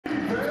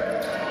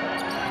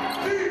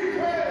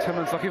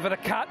Timmins looking for the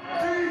cut.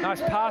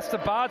 Nice pass to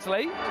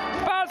Bardsley.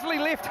 Bardsley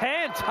left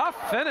hand,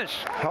 tough finish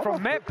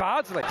from Matt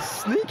Bardsley.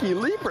 Sneaky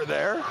leaper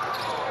there.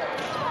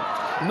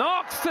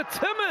 Knocks to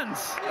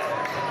Timmins.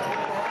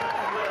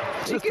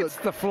 He gets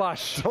the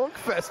flush. Dunk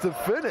festive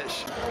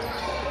finish.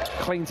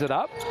 Cleans it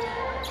up.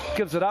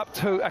 Gives it up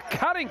to a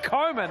cutting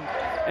Coleman,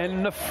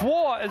 and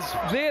Nafua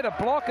is there to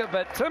block it,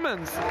 but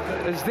Timmins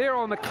is there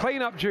on the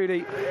clean-up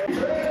duty.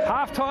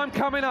 Half-time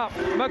coming up.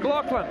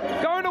 McLaughlin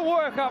going to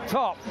work up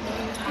top.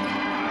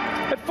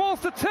 It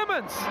falls to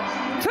Timmins.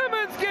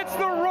 Timmins gets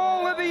the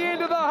roll at the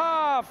end of the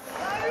half.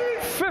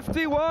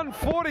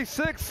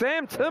 51-46,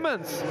 Sam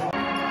Timmins.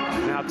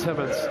 Now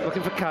Timmins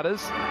looking for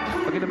cutters,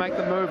 looking to make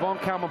the move on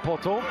Kalman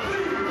Poto.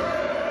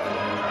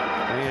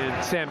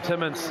 And Sam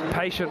Timmins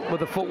patient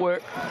with the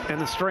footwork and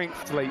the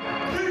strength. With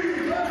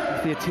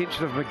the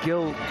attention of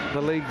McGill,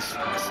 the league's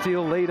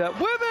steal leader.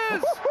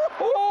 Withers!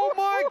 Oh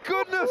my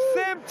goodness,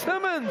 Sam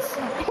Timmins!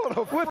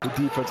 With the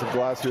defensive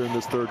glass here in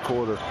this third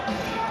quarter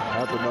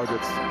at the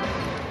Nuggets.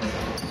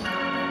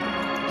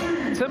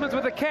 Timmins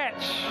with a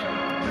catch.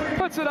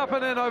 Puts it up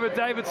and in over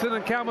Davidson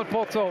and Kalman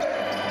Poto.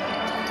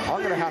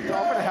 I'm gonna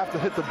have to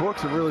hit the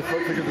books and really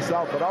figure this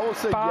out, but I will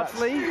say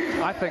Bardsley, yes.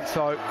 I think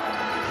so.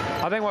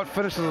 I think what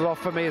finishes it off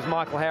for me is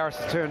Michael Harris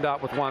has turned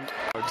up with one.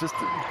 Just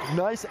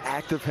nice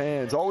active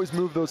hands. Always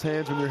move those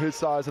hands when you're his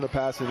size in a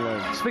passing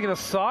lane. Speaking of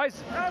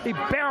size, he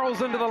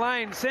barrels into the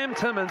lane. Sam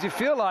Timmins, you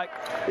feel like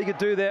he could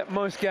do that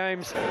most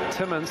games.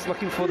 Timmins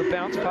looking for the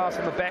bounce pass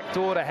on the back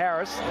door to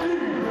Harris.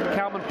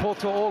 Kalman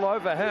Poto all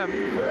over him.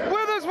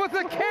 Withers with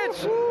the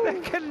catch. The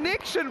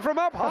connection from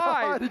up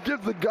high. He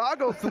gives the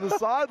goggles to the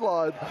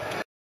sideline.